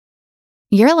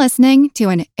You're listening to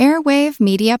an Airwave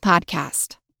Media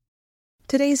Podcast.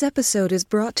 Today's episode is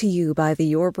brought to you by the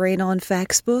Your Brain on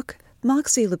Facts book,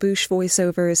 Moxie LaBouche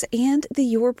voiceovers, and the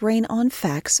Your Brain on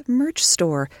Facts merch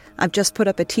store. I've just put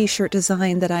up a t-shirt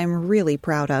design that I'm really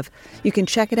proud of. You can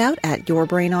check it out at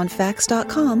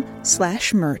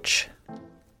yourbrainonfacts.com/merch.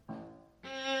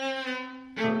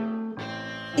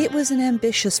 It was an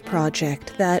ambitious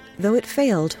project that, though it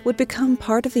failed, would become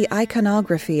part of the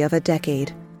iconography of a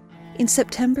decade. In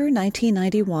September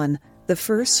 1991, the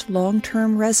first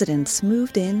long-term residents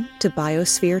moved in to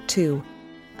Biosphere 2,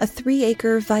 a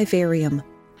 3-acre vivarium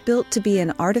built to be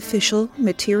an artificial,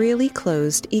 materially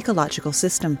closed ecological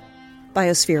system,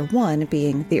 Biosphere 1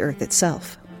 being the Earth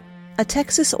itself. A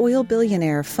Texas oil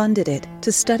billionaire funded it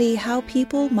to study how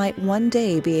people might one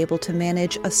day be able to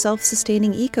manage a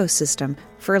self-sustaining ecosystem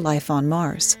for life on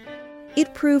Mars.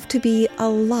 It proved to be a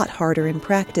lot harder in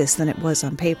practice than it was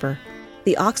on paper.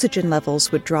 The oxygen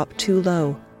levels would drop too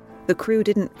low. The crew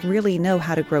didn't really know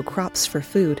how to grow crops for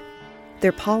food.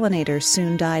 Their pollinators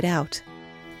soon died out.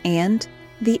 And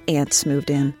the ants moved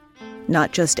in.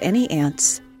 Not just any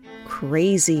ants,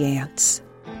 crazy ants.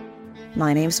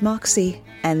 My name's Moxie,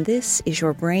 and this is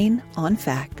Your Brain on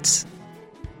Facts.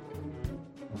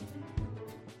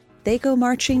 They go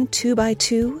marching 2 by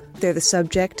 2. They're the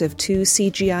subject of 2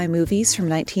 CGI movies from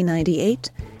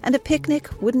 1998, and a picnic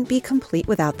wouldn't be complete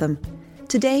without them.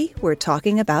 Today, we're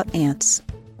talking about ants.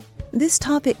 This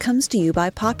topic comes to you by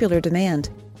popular demand.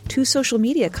 2 social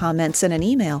media comments and an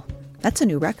email. That's a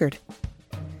new record.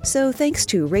 So thanks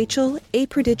to Rachel, A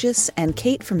Prodigious, and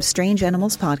Kate from Strange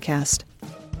Animals Podcast.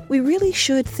 We really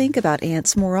should think about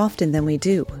ants more often than we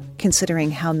do,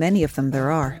 considering how many of them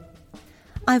there are.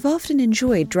 I've often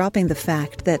enjoyed dropping the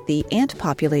fact that the ant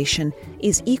population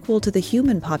is equal to the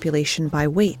human population by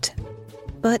weight.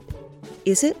 But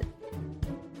is it?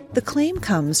 The claim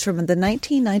comes from the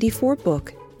 1994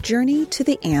 book, Journey to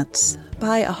the Ants,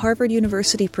 by a Harvard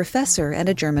University professor and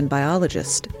a German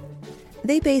biologist.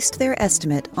 They based their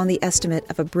estimate on the estimate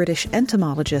of a British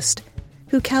entomologist,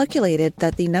 who calculated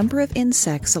that the number of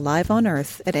insects alive on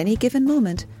Earth at any given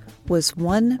moment was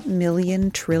 1 million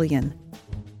trillion.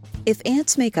 If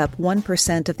ants make up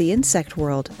 1% of the insect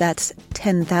world, that's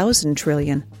 10,000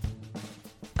 trillion.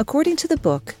 According to the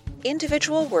book,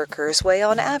 individual workers weigh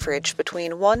on average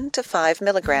between 1 to 5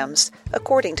 milligrams,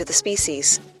 according to the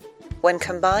species. When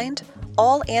combined,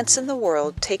 all ants in the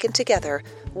world taken together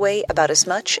weigh about as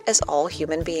much as all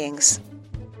human beings.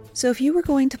 So if you were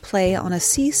going to play on a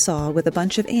seesaw with a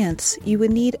bunch of ants, you would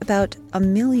need about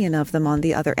 1 million of them on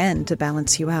the other end to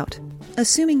balance you out.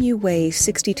 Assuming you weigh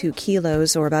 62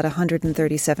 kilos or about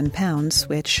 137 pounds,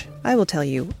 which I will tell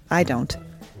you, I don't.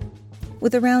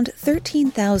 With around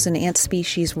 13,000 ant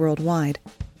species worldwide,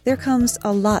 there comes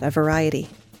a lot of variety.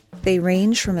 They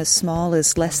range from as small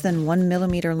as less than 1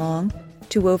 millimeter long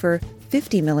to over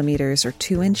 50 millimeters or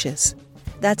 2 inches.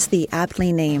 That's the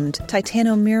aptly named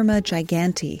Titanomyrma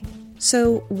gigantea.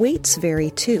 So weights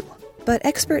vary too, but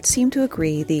experts seem to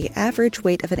agree the average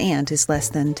weight of an ant is less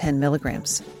than 10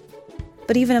 milligrams.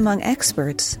 But even among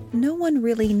experts, no one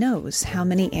really knows how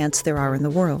many ants there are in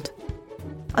the world.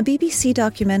 A BBC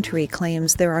documentary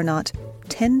claims there are not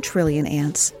 10 trillion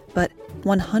ants, but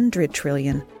 100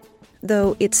 trillion,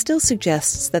 though it still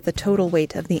suggests that the total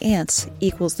weight of the ants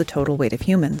equals the total weight of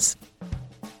humans.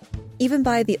 Even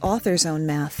by the author's own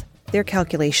math, their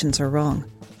calculations are wrong.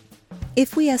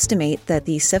 If we estimate that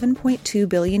the 7.2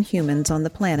 billion humans on the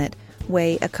planet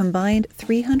weigh a combined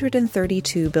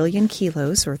 332 billion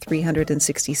kilos or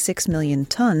 366 million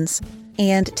tons,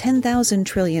 and 10,000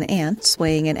 trillion ants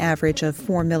weighing an average of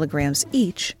 4 milligrams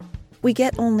each, we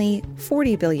get only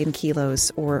 40 billion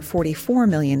kilos or 44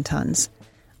 million tons,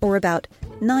 or about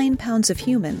 9 pounds of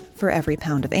human for every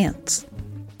pound of ants.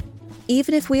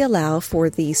 Even if we allow for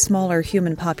the smaller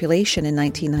human population in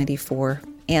 1994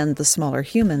 and the smaller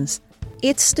humans,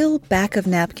 it's still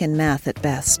back-of-napkin math at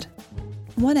best.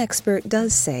 One expert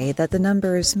does say that the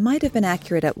numbers might have been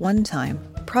accurate at one time,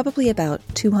 probably about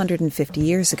 250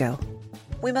 years ago.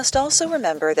 We must also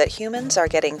remember that humans are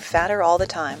getting fatter all the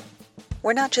time.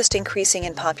 We're not just increasing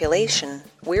in population,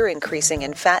 we're increasing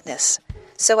in fatness.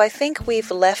 So I think we've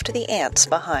left the ants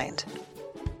behind.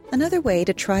 Another way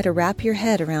to try to wrap your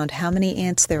head around how many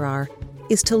ants there are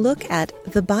is to look at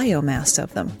the biomass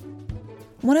of them.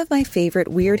 One of my favorite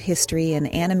weird history and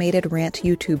animated rant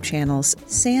YouTube channels,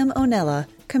 Sam Onella,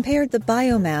 compared the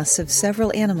biomass of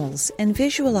several animals and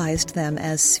visualized them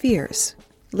as spheres,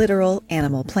 literal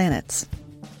animal planets.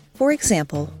 For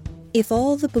example, if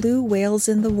all the blue whales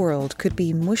in the world could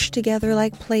be mushed together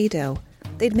like Play-Doh,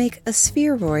 they'd make a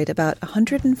spheroid about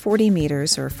 140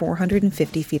 meters or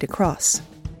 450 feet across.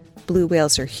 Blue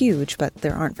whales are huge, but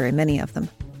there aren't very many of them.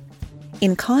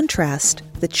 In contrast,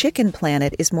 the chicken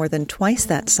planet is more than twice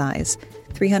that size,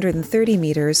 330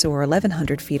 meters or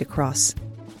 1,100 feet across.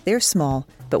 They're small,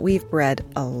 but we've bred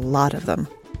a lot of them.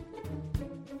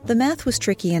 The math was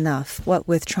tricky enough, what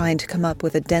with trying to come up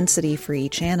with a density for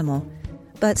each animal,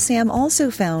 but Sam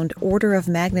also found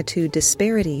order-of-magnitude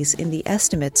disparities in the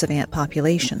estimates of ant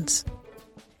populations.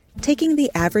 Taking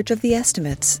the average of the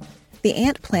estimates, the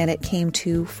ant planet came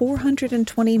to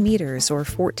 420 meters or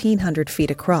 1,400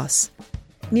 feet across,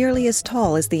 nearly as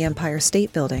tall as the Empire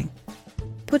State Building,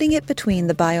 putting it between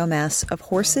the biomass of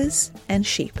horses and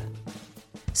sheep.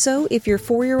 So if your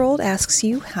 4-year-old asks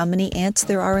you how many ants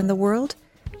there are in the world,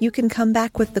 you can come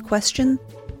back with the question,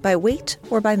 by weight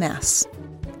or by mass.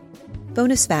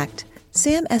 Bonus fact,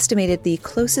 Sam estimated the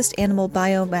closest animal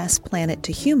biomass planet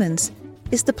to humans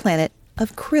is the planet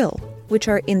of krill, which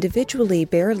are individually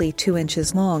barely 2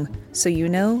 inches long, so you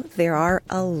know there are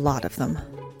a lot of them.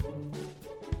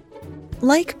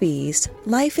 Like bees,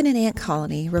 life in an ant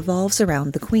colony revolves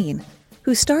around the queen,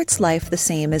 who starts life the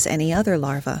same as any other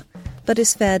larva, but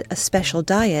is fed a special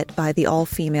diet by the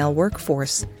all-female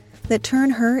workforce that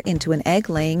turn her into an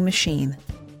egg-laying machine.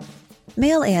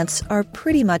 Male ants are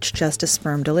pretty much just a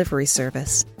sperm delivery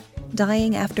service,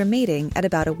 dying after mating at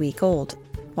about a week old,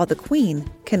 while the queen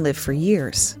can live for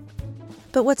years.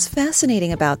 But what's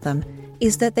fascinating about them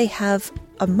is that they have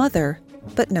a mother,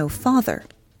 but no father.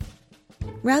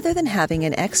 Rather than having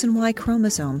an X and Y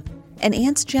chromosome, an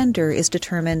ant's gender is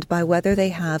determined by whether they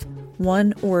have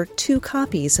 1 or 2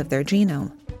 copies of their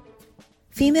genome.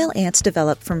 Female ants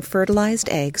develop from fertilized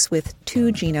eggs with 2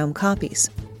 genome copies,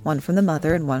 one from the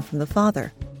mother and one from the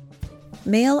father.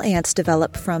 Male ants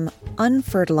develop from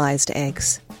unfertilized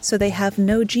eggs, so they have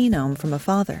no genome from a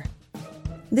father.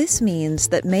 This means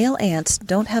that male ants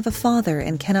don't have a father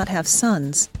and cannot have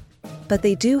sons, but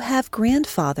they do have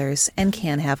grandfathers and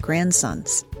can have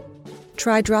grandsons.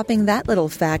 Try dropping that little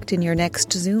fact in your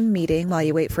next Zoom meeting while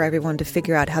you wait for everyone to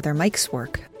figure out how their mics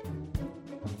work.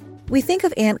 We think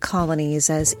of ant colonies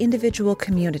as individual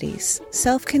communities,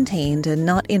 self-contained and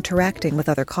not interacting with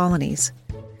other colonies.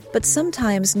 But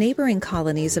sometimes neighboring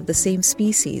colonies of the same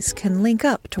species can link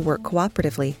up to work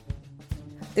cooperatively.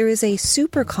 There is a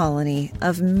super colony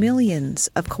of millions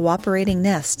of cooperating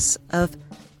nests of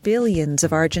billions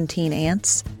of Argentine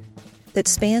ants that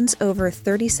spans over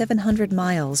 3,700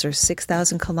 miles or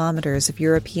 6,000 kilometers of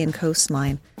European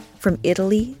coastline from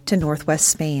Italy to northwest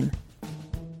Spain.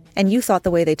 And you thought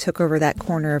the way they took over that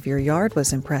corner of your yard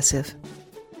was impressive.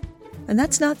 And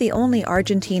that's not the only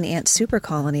Argentine ant super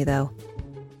colony, though.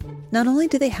 Not only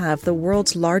do they have the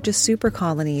world's largest super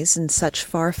colonies in such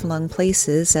far-flung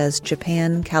places as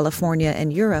Japan, California,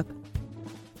 and Europe,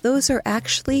 those are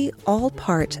actually all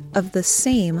part of the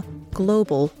same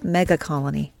global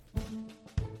megacolony.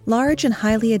 Large and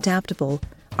highly adaptable,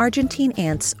 Argentine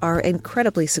ants are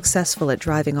incredibly successful at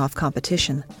driving off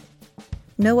competition.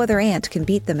 No other ant can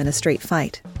beat them in a straight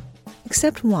fight,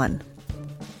 except one.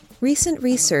 Recent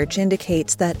research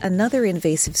indicates that another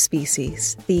invasive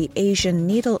species, the Asian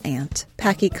needle ant,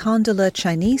 Pachycondyla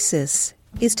chinesis,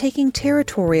 is taking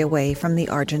territory away from the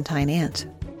Argentine ant.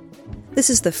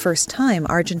 This is the first time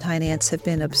Argentine ants have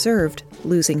been observed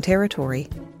losing territory.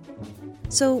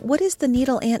 So what is the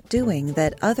needle ant doing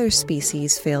that other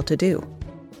species fail to do?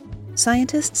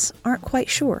 Scientists aren't quite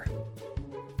sure.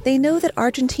 They know that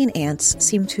Argentine ants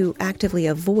seem to actively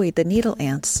avoid the needle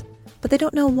ants, but they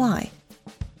don't know why.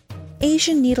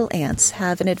 Asian needle ants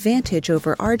have an advantage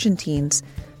over Argentines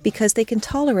because they can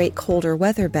tolerate colder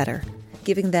weather better,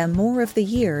 giving them more of the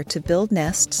year to build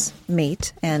nests,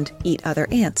 mate, and eat other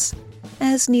ants,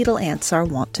 as needle ants are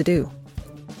wont to do.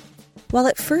 While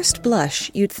at first blush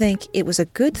you'd think it was a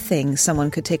good thing someone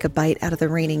could take a bite out of the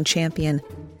reigning champion,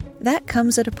 that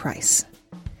comes at a price.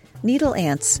 Needle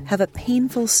ants have a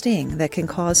painful sting that can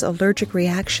cause allergic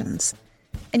reactions,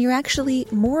 and you're actually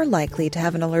more likely to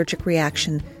have an allergic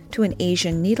reaction to an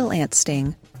Asian needle ant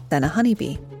sting than a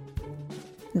honeybee.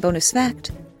 Bonus fact,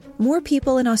 more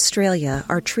people in Australia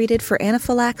are treated for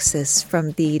anaphylaxis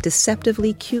from the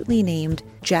deceptively cutely named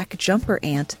Jack Jumper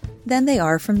ant than they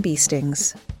are from bee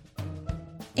stings.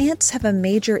 Ants have a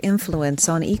major influence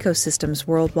on ecosystems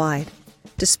worldwide,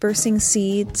 dispersing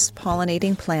seeds,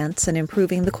 pollinating plants, and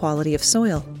improving the quality of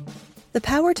soil. The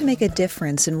power to make a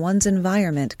difference in one's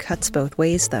environment cuts both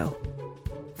ways, though.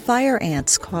 Fire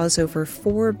ants cause over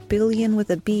 $4 billion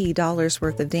with a B dollars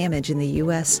worth of damage in the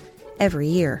U.S. every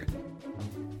year.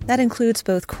 That includes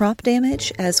both crop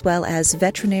damage as well as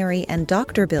veterinary and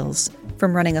doctor bills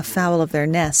from running afoul of their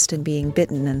nest and being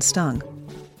bitten and stung.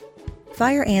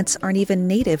 Fire ants aren't even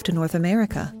native to North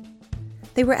America.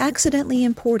 They were accidentally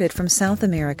imported from South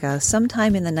America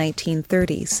sometime in the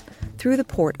 1930s through the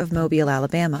port of Mobile,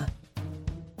 Alabama.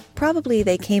 Probably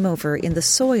they came over in the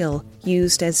soil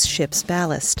used as ship's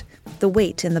ballast, the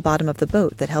weight in the bottom of the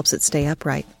boat that helps it stay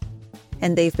upright.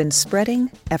 And they've been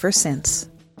spreading ever since.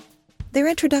 Their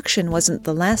introduction wasn't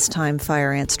the last time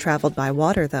fire ants traveled by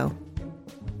water, though.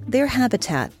 Their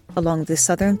habitat along the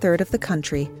southern third of the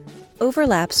country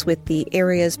overlaps with the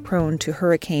areas prone to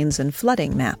hurricanes and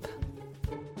flooding map.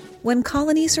 When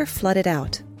colonies are flooded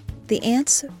out, the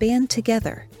ants band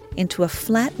together into a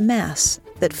flat mass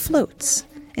that floats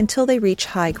until they reach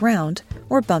high ground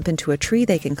or bump into a tree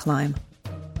they can climb.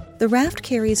 The raft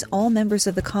carries all members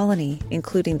of the colony,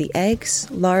 including the eggs,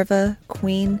 larvae,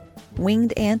 queen,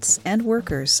 winged ants, and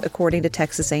workers, according to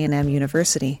Texas A&M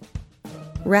University.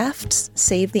 Rafts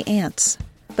save the ants,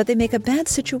 but they make a bad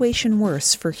situation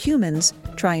worse for humans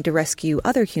trying to rescue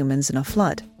other humans in a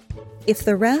flood. If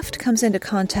the raft comes into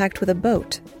contact with a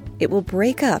boat, it will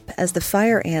break up as the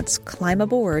fire ants climb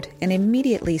aboard and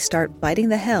immediately start biting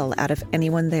the hell out of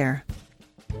anyone there.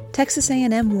 Texas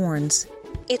A&M warns,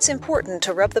 "It's important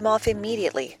to rub them off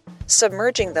immediately.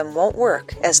 Submerging them won't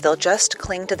work as they'll just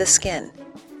cling to the skin.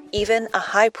 Even a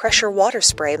high-pressure water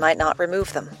spray might not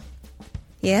remove them."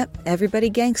 Yep, everybody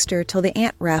gangster till the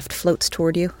ant raft floats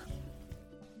toward you.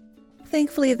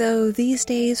 Thankfully, though, these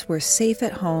days we're safe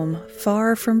at home,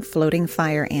 far from floating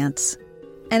fire ants.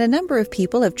 And a number of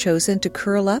people have chosen to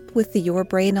curl up with the Your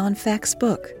Brain on Facts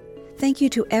book. Thank you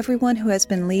to everyone who has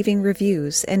been leaving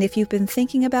reviews, and if you've been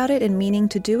thinking about it and meaning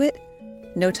to do it,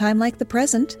 no time like the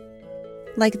present.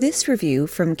 Like this review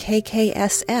from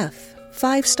KKSF,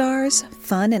 5 stars,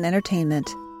 fun and entertainment.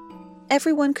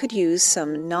 Everyone could use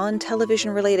some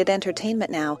non-television related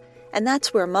entertainment now, and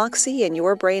that's where Moxie and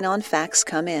Your Brain on Facts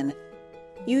come in.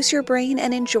 Use your brain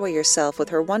and enjoy yourself with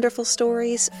her wonderful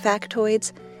stories,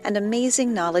 factoids, and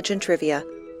amazing knowledge and trivia.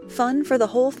 Fun for the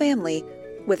whole family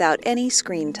without any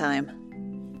screen time.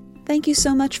 Thank you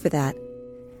so much for that.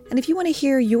 And if you want to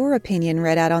hear your opinion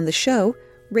read out on the show,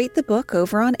 rate the book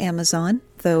over on Amazon,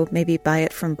 though maybe buy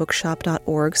it from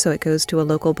bookshop.org so it goes to a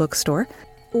local bookstore,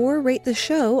 or rate the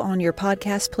show on your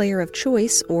podcast player of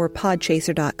choice or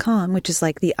podchaser.com, which is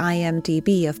like the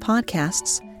IMDb of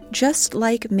podcasts, just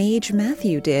like Mage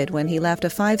Matthew did when he left a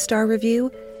 5-star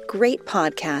review. Great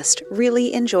podcast.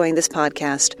 Really enjoying this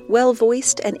podcast.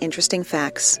 Well-voiced and interesting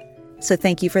facts. So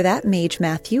thank you for that, Mage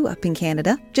Matthew up in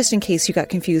Canada, just in case you got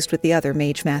confused with the other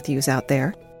Mage Matthews out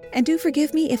there. And do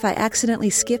forgive me if I accidentally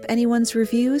skip anyone's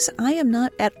reviews. I am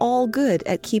not at all good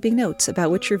at keeping notes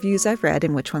about which reviews I've read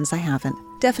and which ones I haven't.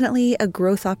 Definitely a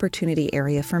growth opportunity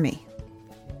area for me.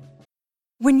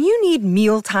 When you need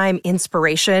mealtime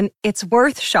inspiration, it's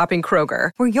worth shopping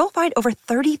Kroger, where you'll find over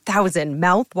 30,000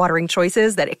 mouth-watering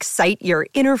choices that excite your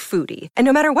inner foodie. And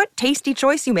no matter what tasty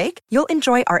choice you make, you'll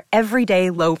enjoy our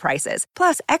everyday low prices,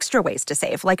 plus extra ways to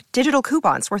save, like digital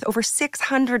coupons worth over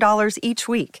 $600 each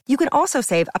week. You can also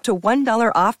save up to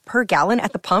 $1 off per gallon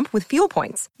at the pump with fuel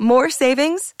points. More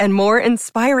savings and more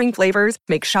inspiring flavors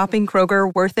make shopping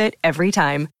Kroger worth it every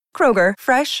time. Kroger,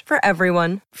 fresh for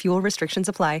everyone. Fuel restrictions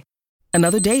apply.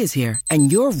 Another day is here,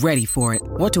 and you're ready for it.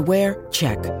 What to wear?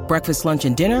 Check. Breakfast, lunch,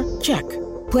 and dinner? Check.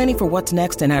 Planning for what's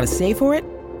next and how to save for it?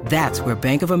 That's where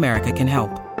Bank of America can help.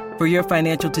 For your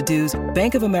financial to-dos,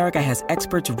 Bank of America has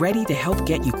experts ready to help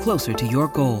get you closer to your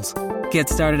goals. Get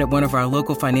started at one of our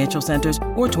local financial centers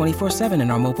or 24/7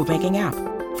 in our mobile banking app.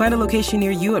 Find a location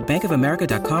near you at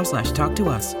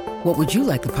bankofamerica.com/talktous. What would you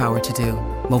like the power to do?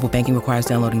 Mobile banking requires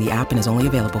downloading the app and is only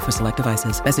available for select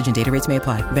devices. Message and data rates may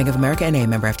apply. Bank of America N.A.,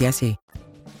 member FDIC.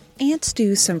 Ants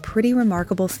do some pretty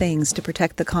remarkable things to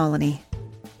protect the colony.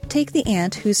 Take the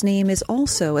ant whose name is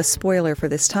also a spoiler for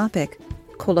this topic,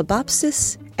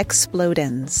 Colobopsis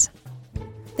explodens.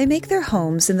 They make their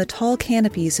homes in the tall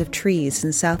canopies of trees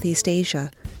in Southeast Asia,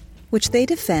 which they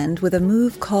defend with a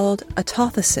move called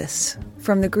autothesis,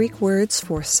 from the Greek words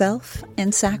for self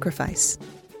and sacrifice.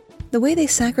 The way they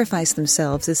sacrifice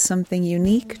themselves is something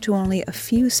unique to only a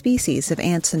few species of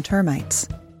ants and termites.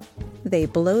 They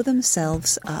blow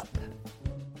themselves up.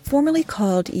 Formerly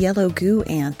called yellow goo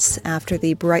ants after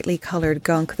the brightly colored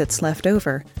gunk that's left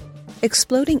over,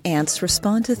 exploding ants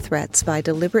respond to threats by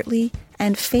deliberately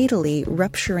and fatally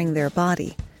rupturing their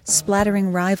body,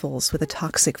 splattering rivals with a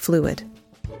toxic fluid.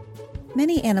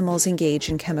 Many animals engage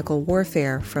in chemical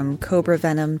warfare, from cobra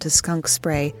venom to skunk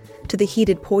spray to the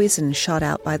heated poison shot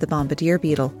out by the bombardier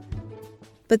beetle.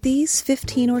 But these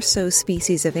 15 or so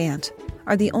species of ant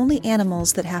are the only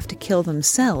animals that have to kill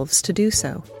themselves to do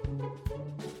so.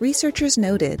 Researchers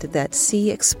noted that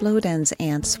C. explodens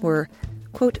ants were,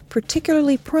 quote,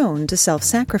 particularly prone to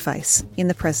self-sacrifice in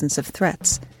the presence of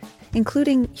threats,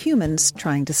 including humans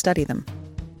trying to study them.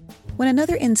 When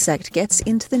another insect gets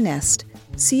into the nest,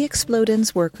 C.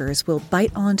 explodens workers will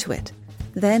bite onto it,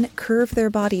 then curve their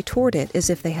body toward it as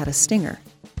if they had a stinger.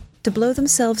 To blow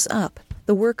themselves up,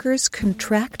 the workers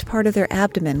contract part of their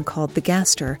abdomen called the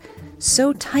gaster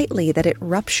so tightly that it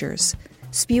ruptures,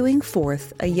 spewing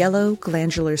forth a yellow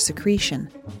glandular secretion,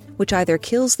 which either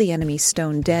kills the enemy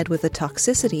stone dead with the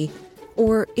toxicity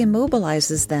or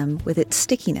immobilizes them with its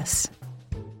stickiness.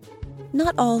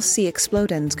 Not all C.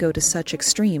 explodens go to such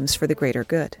extremes for the greater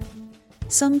good.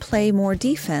 Some play more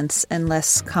defense and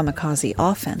less kamikaze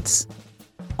offense.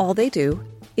 All they do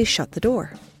is shut the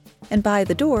door. And by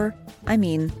the door, I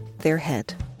mean their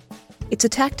head. It's a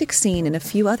tactic seen in a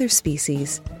few other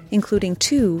species, including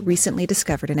 2 recently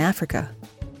discovered in Africa.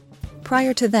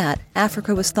 Prior to that,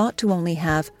 Africa was thought to only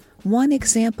have one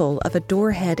example of a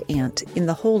doorhead ant in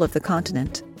the whole of the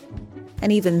continent.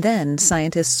 And even then,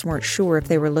 scientists weren't sure if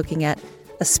they were looking at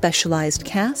a specialized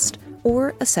caste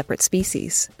or a separate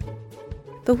species.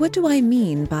 But what do I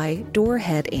mean by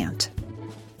doorhead ant?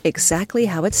 Exactly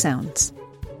how it sounds.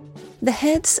 The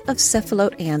heads of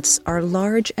cephalote ants are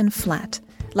large and flat,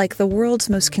 like the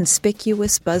world's most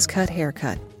conspicuous buzz-cut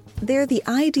haircut. They're the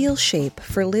ideal shape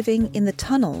for living in the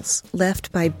tunnels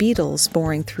left by beetles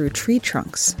boring through tree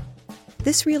trunks.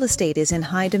 This real estate is in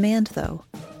high demand, though.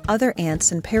 Other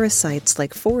ants and parasites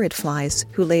like phorid flies,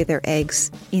 who lay their eggs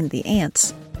in the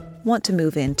ants, want to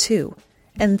move in too,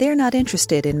 and they're not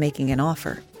interested in making an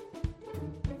offer.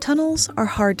 Tunnels are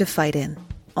hard to fight in,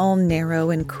 all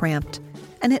narrow and cramped,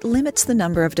 and it limits the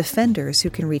number of defenders who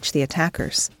can reach the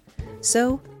attackers.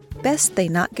 So, best they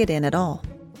not get in at all.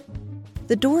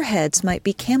 The doorheads might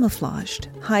be camouflaged,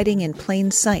 hiding in plain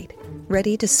sight,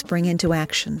 ready to spring into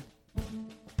action.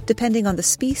 Depending on the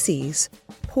species,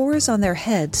 pores on their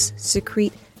heads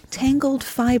secrete tangled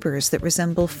fibers that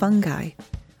resemble fungi,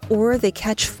 or they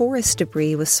catch forest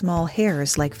debris with small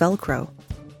hairs like Velcro.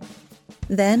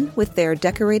 Then, with their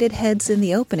decorated heads in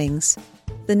the openings,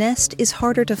 the nest is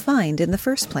harder to find in the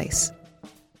first place.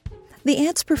 The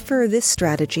ants prefer this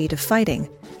strategy to fighting,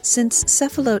 since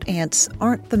cephalote ants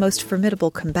aren't the most formidable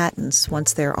combatants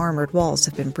once their armored walls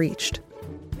have been breached.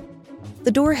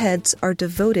 The doorheads are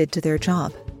devoted to their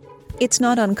job. It's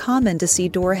not uncommon to see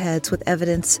doorheads with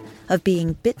evidence of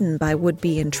being bitten by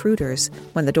would-be intruders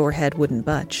when the doorhead wouldn't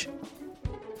budge.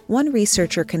 One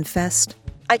researcher confessed,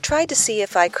 "I tried to see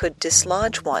if I could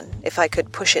dislodge one, if I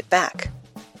could push it back."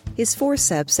 His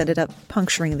forceps ended up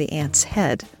puncturing the ant's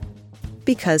head,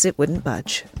 because it wouldn't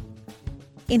budge.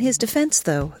 In his defense,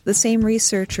 though, the same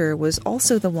researcher was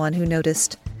also the one who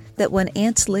noticed that when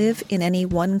ants live in any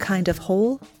one kind of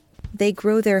hole, they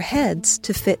grow their heads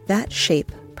to fit that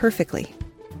shape perfectly.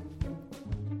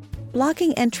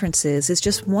 Blocking entrances is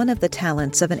just one of the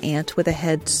talents of an ant with a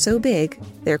head so big,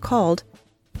 they're called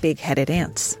big-headed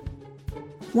ants.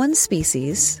 One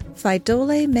species,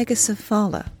 Pheidole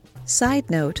megacephala, side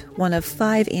note, one of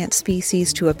 5 ant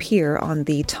species to appear on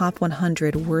the top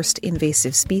 100 worst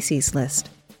invasive species list,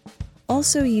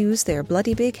 also use their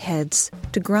bloody big heads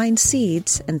to grind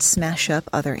seeds and smash up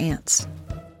other ants.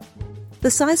 The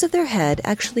size of their head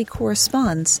actually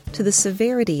corresponds to the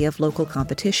severity of local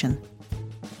competition.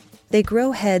 They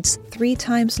grow heads 3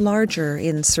 times larger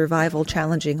in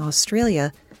survival-challenging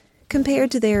Australia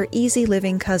compared to their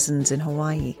easy-living cousins in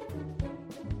Hawaii.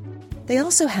 They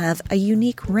also have a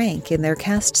unique rank in their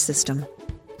caste system.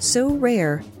 So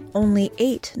rare, only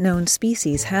 8 known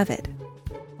species have it.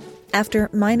 After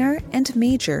minor and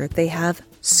major, they have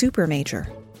supermajor.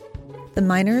 The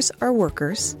minors are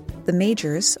workers, the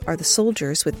majors are the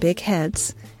soldiers with big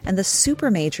heads, and the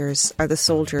supermajors are the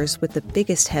soldiers with the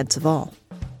biggest heads of all.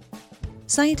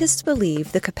 Scientists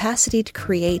believe the capacity to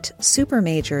create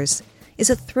supermajors is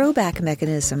a throwback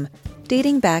mechanism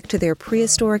dating back to their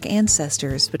prehistoric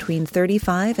ancestors between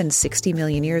 35 and 60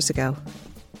 million years ago.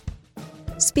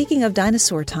 Speaking of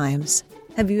dinosaur times,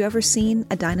 have you ever seen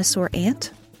a dinosaur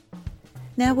ant?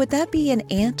 Now, would that be an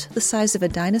ant the size of a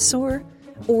dinosaur,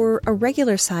 or a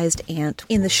regular-sized ant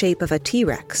in the shape of a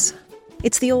T-Rex?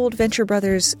 It's the old Venture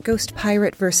Brothers ghost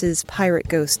pirate versus pirate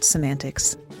ghost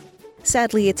semantics.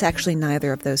 Sadly, it's actually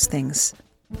neither of those things.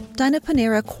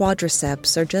 Dinoponera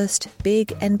quadriceps are just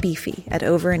big and beefy at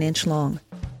over an inch long.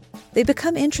 They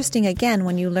become interesting again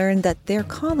when you learn that their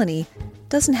colony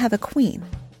doesn't have a queen,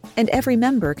 and every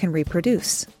member can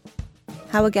reproduce.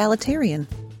 How egalitarian.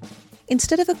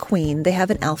 Instead of a queen, they have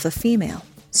an alpha female,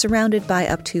 surrounded by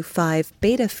up to 5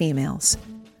 beta females,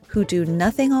 who do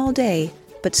nothing all day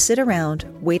but sit around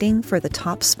waiting for the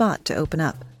top spot to open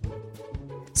up.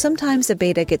 Sometimes a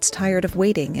beta gets tired of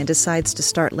waiting and decides to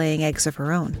start laying eggs of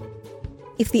her own.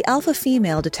 If the alpha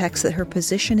female detects that her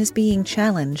position is being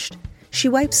challenged, she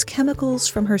wipes chemicals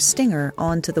from her stinger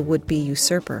onto the would-be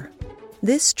usurper.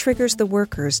 This triggers the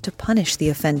workers to punish the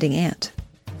offending ant.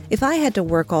 If I had to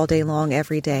work all day long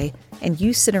every day, and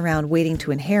you sit around waiting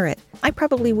to inherit, I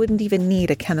probably wouldn't even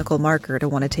need a chemical marker to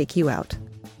want to take you out.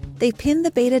 They pin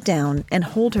the beta down and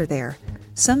hold her there,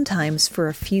 sometimes for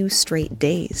a few straight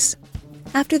days.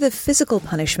 After the physical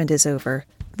punishment is over,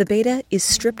 the beta is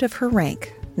stripped of her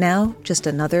rank, now just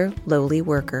another lowly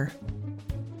worker.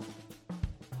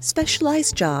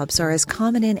 Specialized jobs are as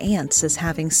common in ants as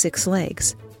having 6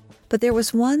 legs, but there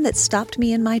was one that stopped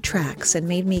me in my tracks and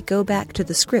made me go back to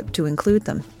the script to include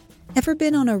them. Ever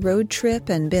been on a road trip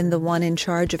and been the one in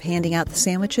charge of handing out the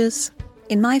sandwiches?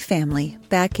 In my family,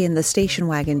 back in the station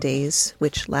wagon days,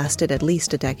 which lasted at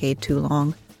least a decade too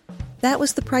long, that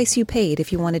was the price you paid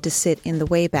if you wanted to sit in the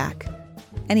way back.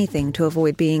 Anything to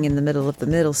avoid being in the middle of the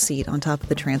middle seat on top of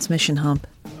the transmission hump.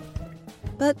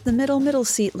 But the middle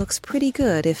seat looks pretty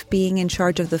good if being in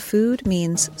charge of the food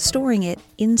means storing it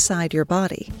inside your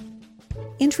body.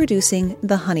 Introducing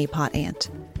the honeypot ant,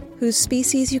 whose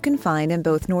species you can find in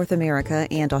both North America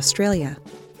and Australia.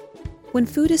 When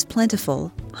food is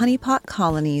plentiful, honeypot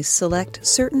colonies select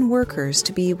certain workers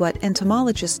to be what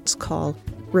entomologists call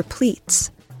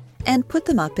repletes, and put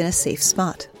them up in a safe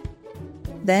spot.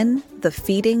 Then the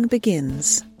feeding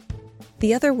begins.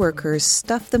 The other workers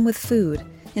stuff them with food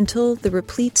until the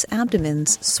repletes'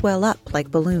 abdomens swell up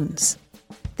like balloons.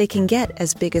 They can get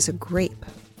as big as a grape.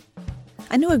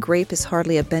 I know a grape is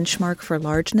hardly a benchmark for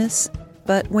largeness,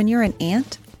 but when you're an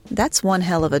ant, that's one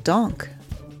hell of a donk.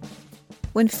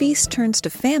 When feast turns to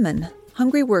famine,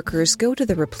 hungry workers go to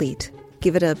the replete,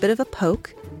 give it a bit of a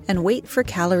poke, and wait for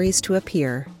calories to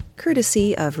appear,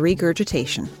 courtesy of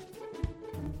regurgitation.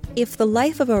 If the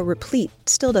life of a replete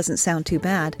still doesn't sound too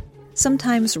bad,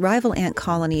 sometimes rival ant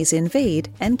colonies invade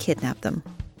and kidnap them.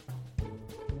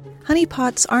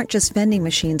 Honeypots aren't just vending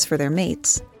machines for their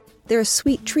mates. They're a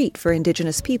sweet treat for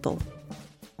indigenous people.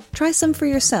 Try some for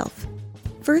yourself.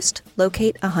 First,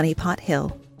 locate a honeypot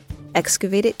hill.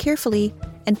 Excavate it carefully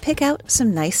and pick out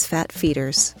some nice fat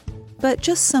feeders. But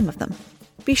just some of them.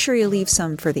 Be sure you leave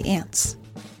some for the ants.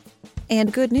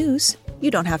 And good news,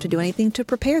 you don't have to do anything to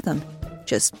prepare them.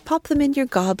 Just pop them in your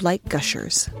gob like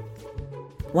gushers.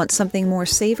 Want something more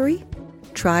savory?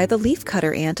 Try the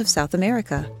leafcutter ant of South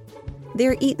America.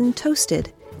 They're eaten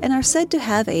toasted and are said to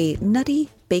have a nutty,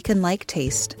 bacon-like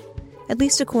taste, at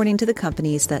least according to the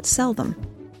companies that sell them.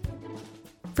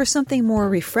 For something more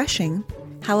refreshing,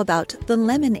 how about the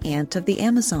lemon ant of the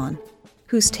Amazon,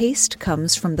 whose taste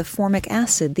comes from the formic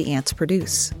acid the ants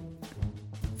produce?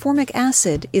 Formic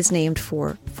acid is named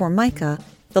for formica,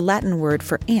 the Latin word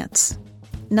for ants.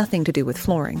 Nothing to do with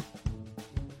flooring.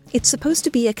 It's supposed to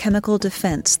be a chemical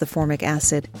defense, the formic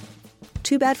acid.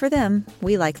 Too bad for them,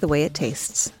 we like the way it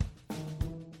tastes.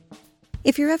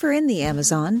 If you're ever in the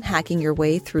Amazon, hacking your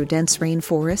way through dense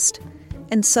rainforest,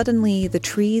 and suddenly the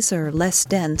trees are less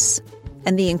dense,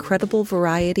 and the incredible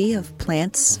variety of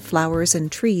plants, flowers,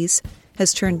 and trees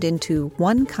has turned into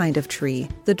one kind of tree,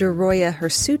 the Doroia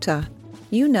hirsuta,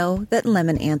 you know that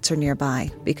lemon ants are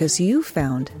nearby because you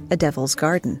found a devil's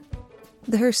garden.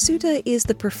 The hirsuta is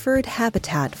the preferred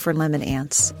habitat for lemon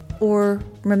ants, or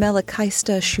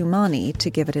Ramelochaista schumani to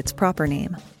give it its proper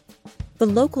name. The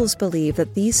locals believe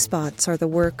that these spots are the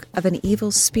work of an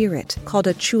evil spirit called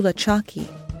a chulachaki,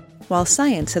 while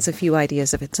science has a few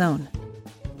ideas of its own.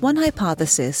 One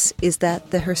hypothesis is that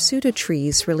the hirsuta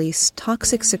trees release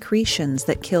toxic secretions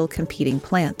that kill competing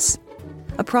plants,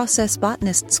 a process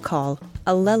botanists call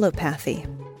allelopathy.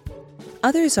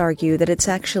 Others argue that it's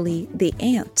actually the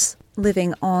ants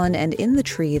living on and in the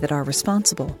tree that are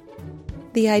responsible.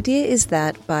 The idea is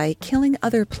that by killing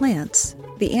other plants,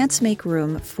 the ants make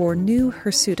room for new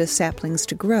hirsuta saplings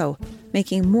to grow,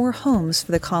 making more homes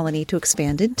for the colony to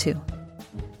expand into.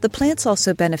 The plants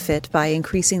also benefit by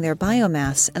increasing their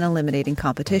biomass and eliminating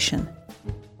competition.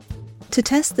 To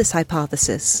test this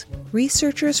hypothesis,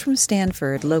 researchers from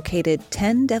Stanford located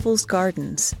 10 devil's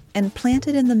gardens and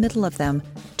planted in the middle of them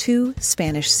 2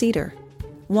 Spanish cedar,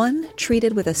 one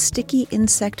treated with a sticky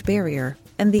insect barrier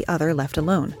and the other left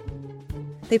alone.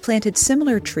 They planted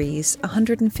similar trees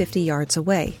 150 yards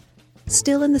away,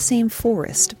 still in the same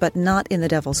forest but not in the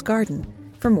devil's garden,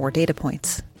 for more data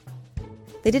points.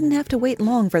 They didn't have to wait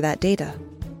long for that data.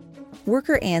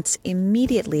 Worker ants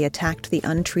immediately attacked the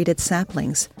untreated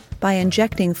saplings by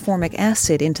injecting formic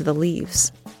acid into the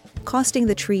leaves, costing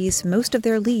the trees most of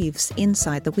their leaves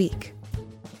inside the week.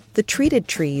 The treated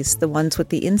trees, the ones with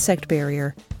the insect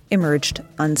barrier, emerged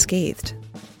unscathed.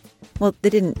 Well, they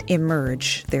didn't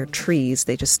emerge, they're trees,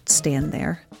 they just stand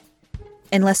there.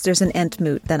 Unless there's an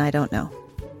Entmoot, then I don't know.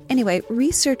 Anyway,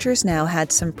 researchers now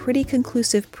had some pretty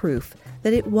conclusive proof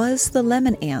that it was the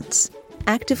lemon ants,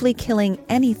 actively killing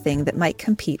anything that might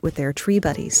compete with their tree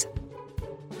buddies.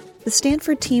 The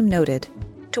Stanford team noted,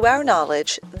 "To our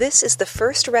knowledge, this is the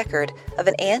first record of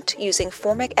an ant using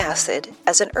formic acid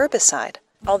as an herbicide,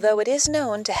 although it is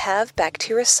known to have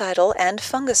bactericidal and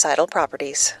fungicidal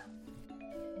properties."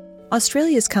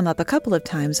 Australia's come up a couple of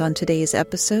times on today's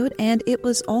episode, and it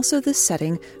was also the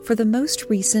setting for the most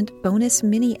recent bonus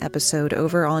mini episode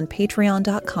over on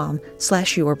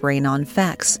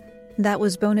patreon.com/yourbrainonfacts. That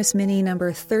was bonus mini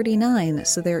number 39,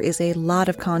 so there is a lot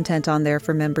of content on there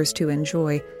for members to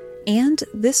enjoy. And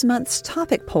this month's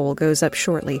topic poll goes up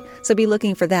shortly, so be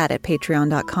looking for that at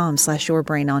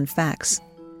patreon.com/yourbrainonfacts.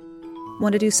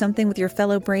 Want to do something with your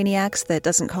fellow brainiacs that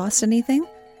doesn't cost anything?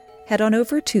 Head on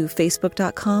over to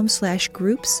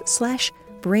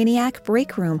facebook.com/groups/Brainiac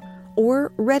Breakroom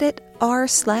or Reddit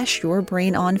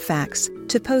r/yourbrainonfacts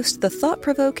to post the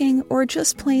thought-provoking or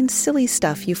just plain silly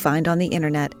stuff you find on the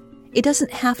internet. It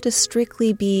doesn't have to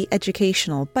strictly be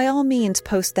educational. By all means,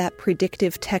 post that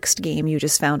predictive text game you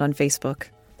just found on Facebook.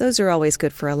 Those are always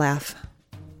good for a laugh.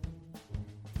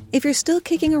 If you're still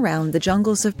kicking around the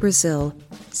jungles of Brazil,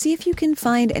 see if you can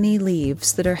find any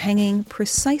leaves that are hanging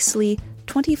precisely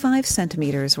 25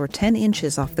 centimeters or 10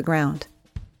 inches off the ground.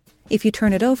 If you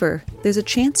turn it over, there's a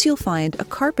chance you'll find a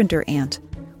carpenter ant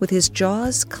with his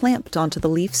jaws clamped onto the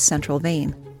leaf's central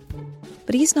vein.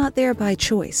 But he's not there by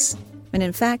choice, and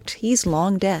in fact, he's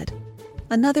long dead.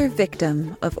 Another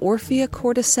victim of Orphea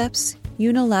cordyceps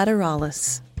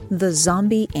unilateralis, the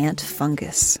zombie ant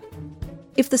fungus.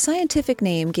 If the scientific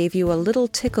name gave you a little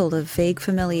tickle of vague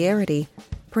familiarity,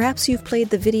 perhaps you've played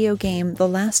the video game The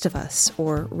Last of Us,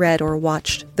 or read or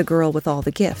watched The Girl with All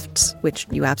the Gifts, which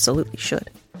you absolutely should.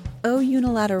 O.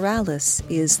 unilateralis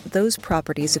is those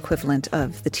properties equivalent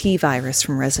of the T-virus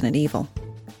from Resident Evil.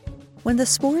 When the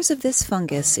spores of this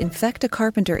fungus infect a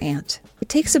carpenter ant, it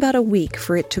takes about a week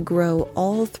for it to grow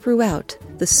all throughout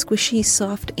the squishy,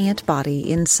 soft ant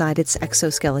body inside its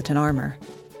exoskeleton armor.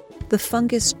 The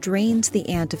fungus drains the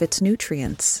ant of its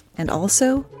nutrients and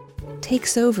also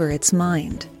takes over its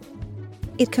mind.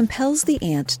 It compels the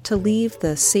ant to leave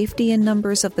the safety and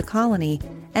numbers of the colony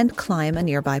and climb a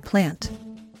nearby plant.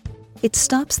 It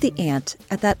stops the ant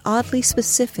at that oddly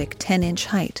specific 10-inch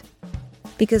height,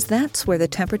 because that's where the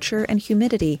temperature and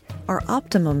humidity are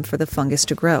optimum for the fungus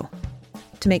to grow.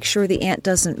 To make sure the ant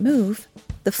doesn't move,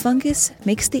 the fungus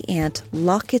makes the ant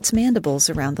lock its mandibles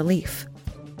around the leaf.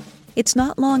 It's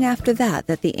not long after that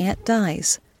the ant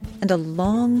dies, and a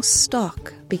long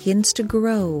stalk begins to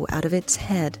grow out of its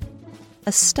head,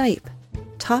 a stipe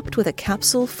topped with a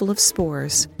capsule full of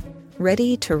spores,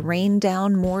 ready to rain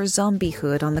down more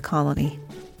zombiehood on the colony.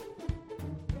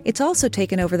 It's also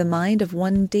taken over the mind of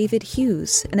one David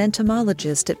Hughes, an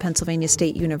entomologist at Pennsylvania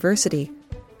State University,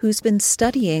 who's been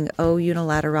studying O.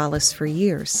 unilateralis for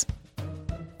years.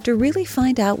 To really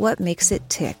find out what makes it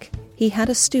tick, he had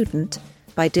a student,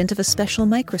 by dint of a special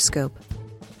microscope,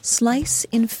 slice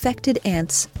infected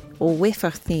ants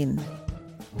wafer thin,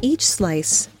 each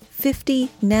slice 50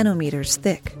 nanometers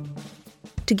thick.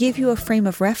 To give you a frame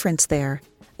of reference there,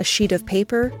 a sheet of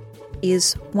paper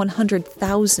is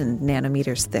 100,000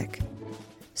 nanometers thick.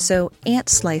 So ant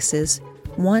slices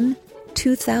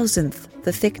 1/2000th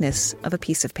the thickness of a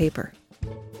piece of paper.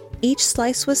 Each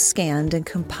slice was scanned and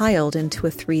compiled into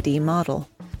a 3D model,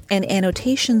 and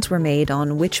annotations were made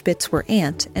on which bits were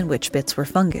ant and which bits were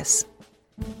fungus.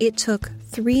 It took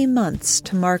 3 months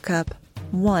to mark up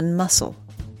one mussel.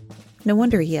 No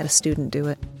wonder he had a student do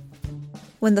it.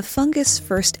 When the fungus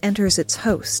first enters its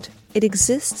host, it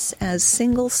exists as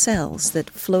single cells that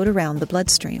float around the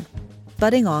bloodstream,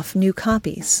 budding off new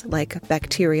copies, like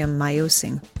Bacterium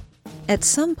myosing. At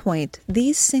some point,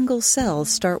 these single cells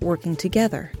start working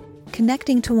together,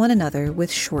 connecting to one another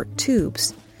with short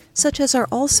tubes, such as are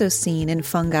also seen in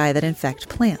fungi that infect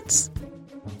plants.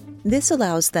 This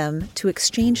allows them to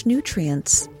exchange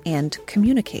nutrients and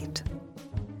communicate.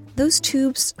 Those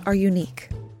tubes are unique.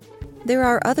 There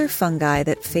are other fungi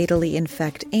that fatally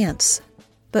infect ants,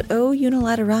 but O.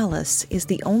 unilateralis is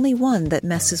the only one that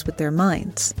messes with their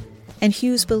minds, and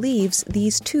Hughes believes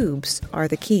these tubes are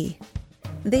the key.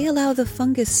 They allow the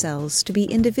fungus cells to be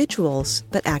individuals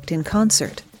but act in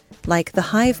concert, like the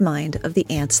hive mind of the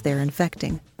ants they're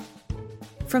infecting.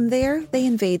 From there, they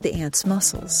invade the ant's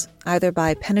muscles, either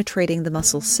by penetrating the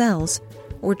muscle cells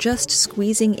or just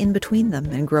squeezing in between them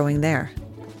and growing there.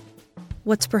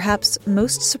 What's perhaps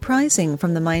most surprising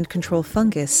from the mind control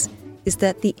fungus is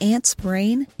that the ant's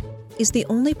brain is the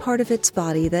only part of its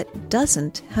body that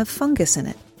doesn't have fungus in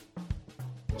it.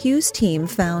 Hugh's team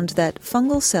found that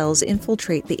fungal cells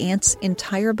infiltrate the ant's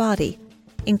entire body,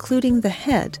 including the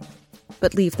head,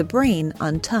 but leave the brain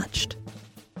untouched.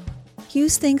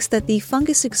 Hughes thinks that the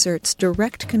fungus exerts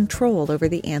direct control over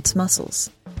the ant's muscles,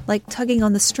 like tugging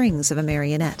on the strings of a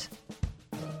marionette.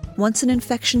 Once an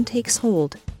infection takes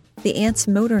hold, the ant's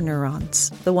motor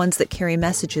neurons, the ones that carry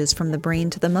messages from the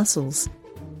brain to the muscles,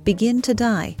 begin to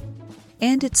die,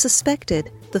 and it's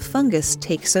suspected the fungus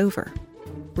takes over,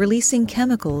 releasing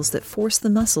chemicals that force the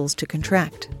muscles to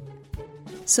contract.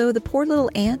 So the poor little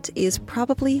ant is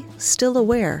probably still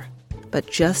aware, but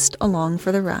just along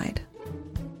for the ride.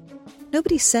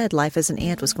 Nobody said life as an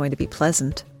ant was going to be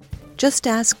pleasant. Just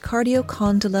ask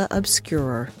Cardiocondyla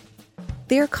obscuror.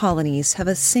 Their colonies have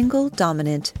a single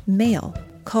dominant male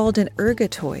called an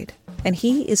ergotoid, and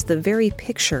he is the very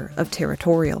picture of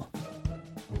territorial.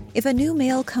 If a new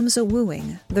male comes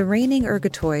a-wooing, the reigning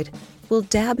ergotoid will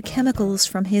dab chemicals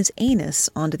from his anus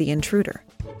onto the intruder.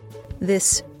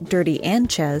 This dirty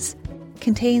anchez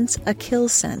contains a kill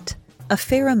scent, a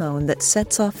pheromone that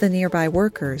sets off the nearby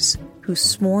workers who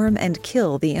swarm and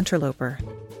kill the interloper.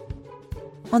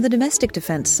 On the domestic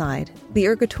defense side, the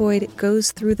ergotoid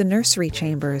goes through the nursery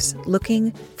chambers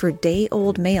looking for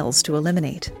day-old males to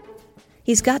eliminate.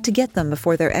 He's got to get them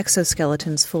before their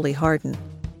exoskeletons fully harden.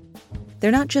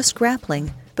 They're not just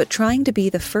grappling, but trying to be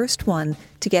the first one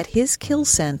to get his kill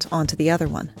scent onto the other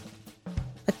one.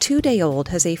 A 2-day-old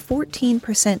has a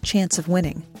 14% chance of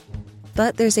winning,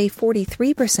 but there's a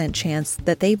 43% chance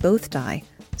that they both die,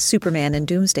 Superman and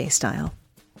Doomsday style.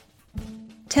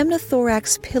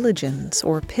 Temnothorax piligans,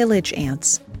 or pillage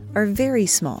ants, are very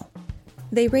small.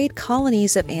 They raid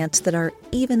colonies of ants that are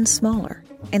even smaller,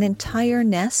 an entire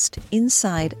nest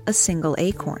inside a single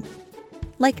acorn.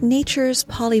 Like nature's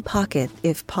Polly Pocket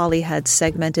if Polly had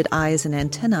segmented eyes and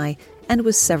antennae and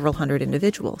was several hundred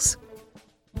individuals.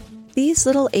 These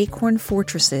little acorn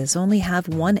fortresses only have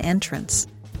one entrance,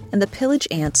 and the pillage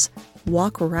ants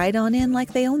walk right on in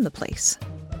like they own the place.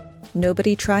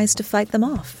 Nobody tries to fight them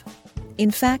off.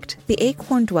 In fact, the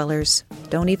acorn dwellers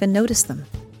don't even notice them.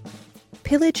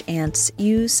 Pillage ants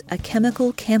use a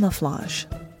chemical camouflage,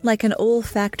 like an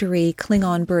olfactory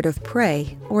Klingon bird of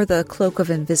prey or the cloak of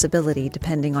invisibility,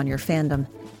 depending on your fandom.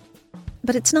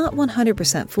 But it's not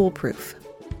 100% foolproof.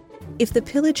 If the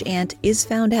pillage ant is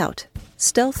found out,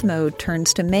 stealth mode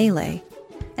turns to melee,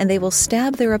 and they will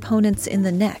stab their opponents in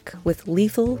the neck with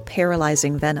lethal,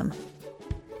 paralyzing venom.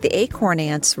 The acorn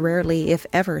ants rarely, if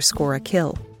ever, score a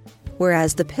kill,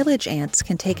 whereas the pillage ants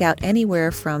can take out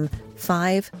anywhere from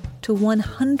 5 to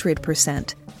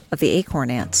 100% of the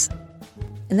acorn ants.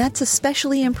 And that's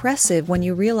especially impressive when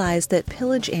you realize that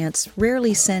pillage ants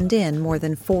rarely send in more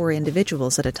than 4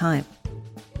 individuals at a time.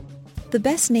 The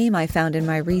best name I found in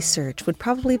my research would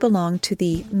probably belong to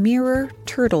the mirror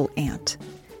turtle ant,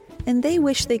 and they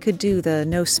wish they could do the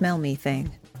no-smell-me thing.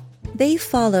 They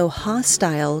follow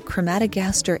hostile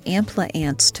Chromatogaster ampla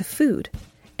ants to food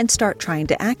and start trying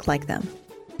to act like them.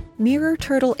 Mirror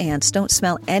turtle ants don't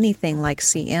smell anything like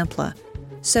C. ampla,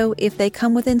 so if they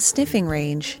come within sniffing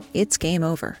range, it's game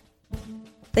over.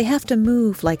 They have to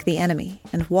move like the enemy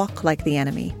and walk like the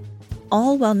enemy,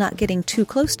 all while not getting too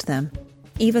close to them,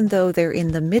 even though they're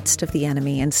in the midst of the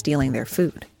enemy and stealing their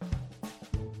food.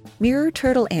 Mirror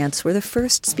turtle ants were the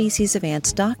first species of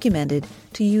ants documented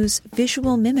to use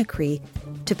visual mimicry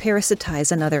to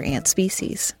parasitize another ant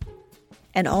species,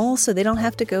 and all so they don't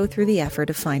have to go through the effort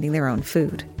of finding their own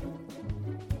food.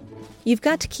 You've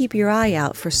got to keep your eye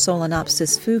out for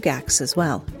Solenopsis fugax as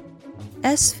well.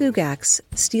 S. fugax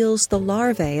steals the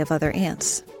larvae of other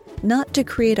ants, not to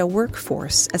create a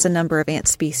workforce as a number of ant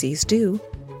species do,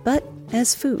 but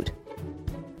as food.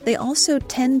 They also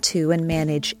tend to and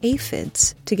manage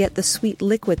aphids to get the sweet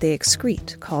liquid they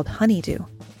excrete, called honeydew.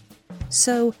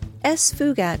 So S.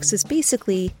 fugax is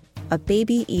basically a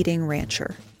baby-eating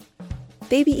rancher.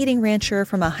 Baby-eating rancher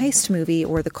from a heist movie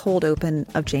or the cold open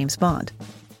of James Bond.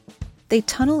 They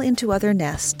tunnel into other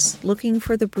nests looking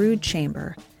for the brood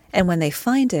chamber, and when they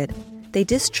find it, they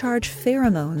discharge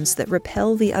pheromones that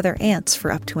repel the other ants for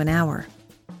up to an hour.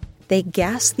 They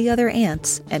gas the other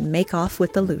ants and make off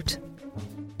with the loot.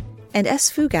 And S.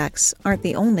 fugax aren't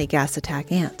the only gas attack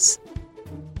ants.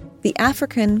 The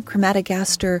African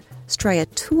Chromatogaster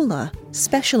striatula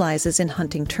specializes in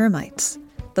hunting termites,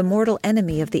 the mortal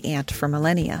enemy of the ant for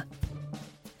millennia.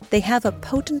 They have a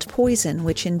potent poison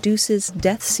which induces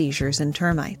death seizures in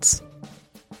termites.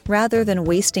 Rather than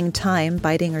wasting time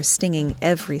biting or stinging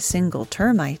every single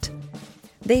termite,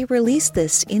 they release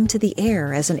this into the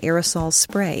air as an aerosol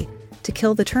spray to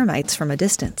kill the termites from a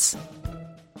distance.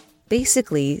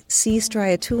 Basically, C.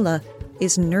 striatula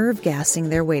is nerve gassing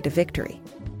their way to victory.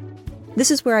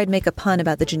 This is where I'd make a pun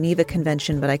about the Geneva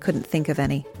Convention, but I couldn't think of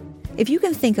any. If you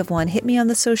can think of one, hit me on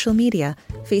the social media,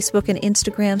 Facebook and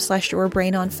Instagram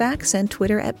 /YourBrainOnFacts and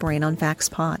Twitter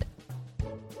 @BrainOnFactsPod.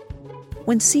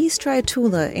 When C.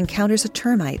 striatula encounters a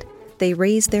termite, they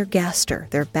raise their gaster,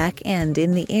 their back end,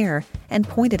 in the air and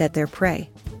point it at their prey.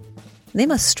 They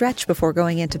must stretch before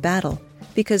going into battle,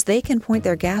 because they can point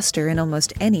their gaster in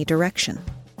almost any direction.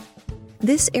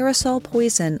 This aerosol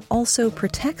poison also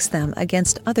protects them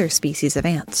against other species of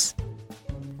ants.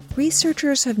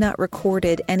 Researchers have not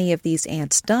recorded any of these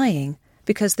ants dying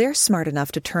because they're smart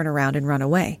enough to turn around and run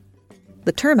away.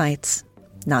 The termites,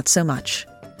 not so much.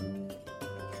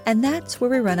 And that's where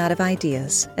we run out of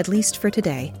ideas, at least for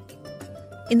today.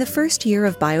 In the first year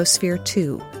of Biosphere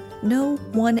 2, no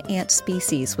one ant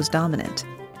species was dominant.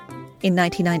 In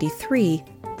 1993,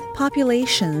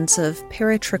 populations of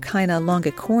Paratrichina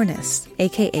longicornis,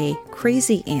 aka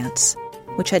crazy ants,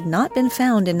 which had not been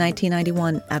found in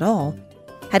 1991 at all,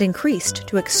 had increased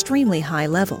to extremely high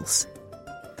levels.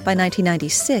 By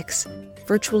 1996,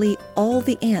 virtually all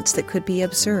the ants that could be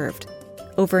observed,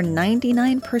 over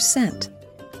 99%,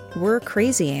 were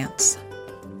crazy ants.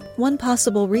 One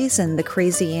possible reason the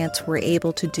crazy ants were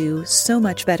able to do so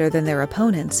much better than their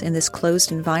opponents in this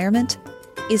closed environment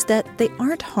is that they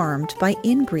aren't harmed by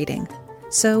inbreeding,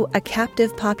 so a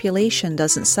captive population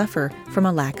doesn't suffer from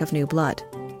a lack of new blood.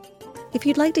 If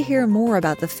you'd like to hear more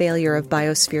about the failure of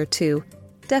Biosphere 2,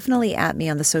 definitely @ me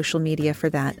on the social media for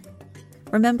that.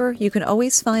 Remember, you can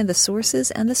always find the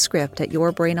sources and the script at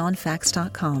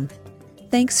YourBrainOnFacts.com.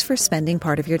 Thanks for spending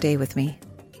part of your day with me.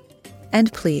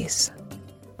 And please,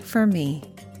 for me,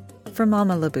 for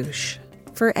Mama LaBouche,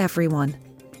 for everyone,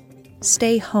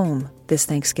 stay home this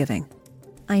Thanksgiving.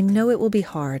 I know it will be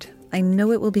hard. I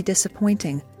know it will be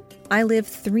disappointing. I live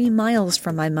 3 miles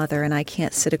from my mother, and I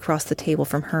can't sit across the table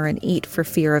from her and eat for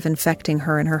fear of infecting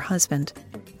her and her husband.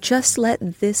 Just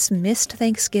let this missed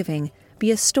Thanksgiving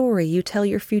be a story you tell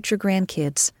your future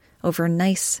grandkids over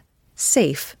nice,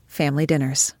 safe family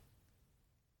dinners.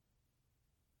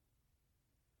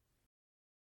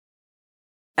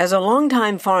 As a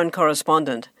longtime foreign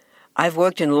correspondent, I've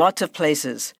worked in lots of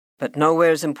places, but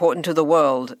nowhere as important to the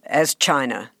world as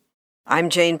China. I'm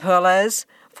Jane Perlez,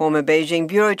 former Beijing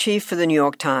bureau chief for the New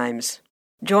York Times.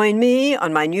 Join me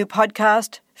on my new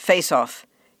podcast, Face Off,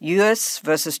 U.S.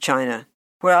 versus China,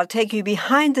 where I'll take you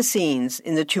behind the scenes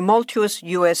in the tumultuous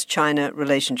U.S.-China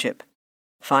relationship.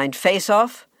 Find Face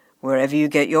Off wherever you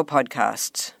get your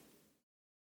podcasts.